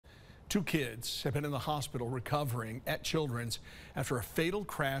Two kids have been in the hospital recovering at Children's after a fatal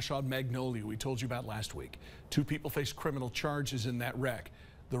crash on Magnolia we told you about last week. Two people face criminal charges in that wreck.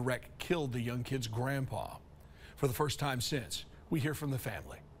 The wreck killed the young kid's grandpa. For the first time since, we hear from the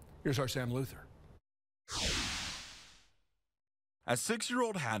family. Here's our Sam Luther. As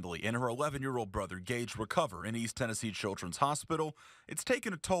 6-year-old Hadley and her 11-year-old brother Gage recover in East Tennessee Children's Hospital, it's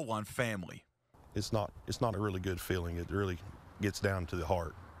taken a toll on family. It's not a really good feeling. It really gets down to the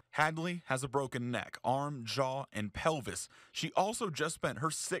heart. Hadley has a broken neck, arm, jaw, and pelvis. She also just spent her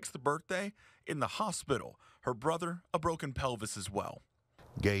 6th birthday in the hospital. Her brother, a broken pelvis as well.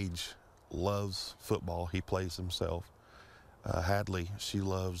 Gage loves football. He plays himself. Hadley, she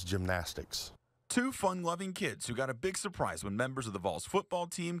loves gymnastics. Two fun-loving kids who got a big surprise when members of the Vols football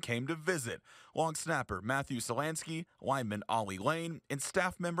team came to visit. Long snapper Matthew Solansky, lineman Ollie Lane, and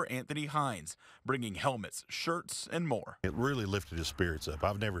staff member Anthony Hines, bringing helmets, shirts, and more. It really lifted his spirits up.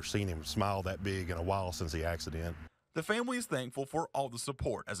 I've never seen him smile that big in a while since the accident. The family is thankful for all the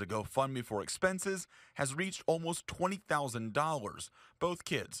support as a GoFundMe for expenses has reached almost $20,000. Both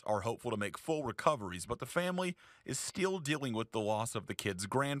kids are hopeful to make full recoveries, but the family is still dealing with the loss of the kid's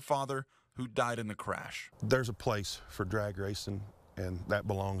grandfather, who died in the crash. There's a place for drag racing, and that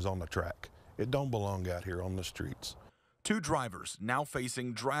belongs on the track. It don't belong out here on the streets. Two drivers now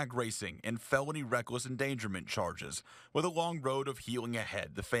facing drag racing and felony reckless endangerment charges. With a long road of healing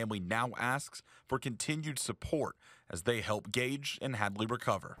ahead, the family now asks for continued support as they help Gage and Hadley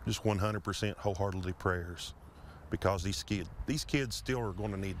recover. Just 100% wholeheartedly prayers, because these kids still are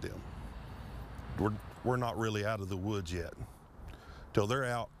going to need them. We're not really out of the woods yet. Till they're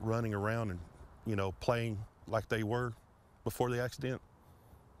out running around and, you know, playing like they were before the accident,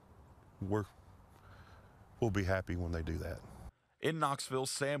 we'll be happy when they do that. In Knoxville,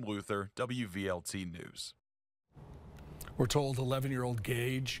 Sam Luther, WVLT News. We're told 11-year-old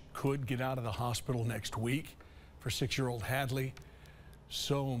Gage could get out of the hospital next week. For 6-year-old Hadley,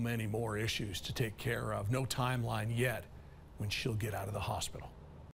 so many more issues to take care of. No timeline yet when she'll get out of the hospital.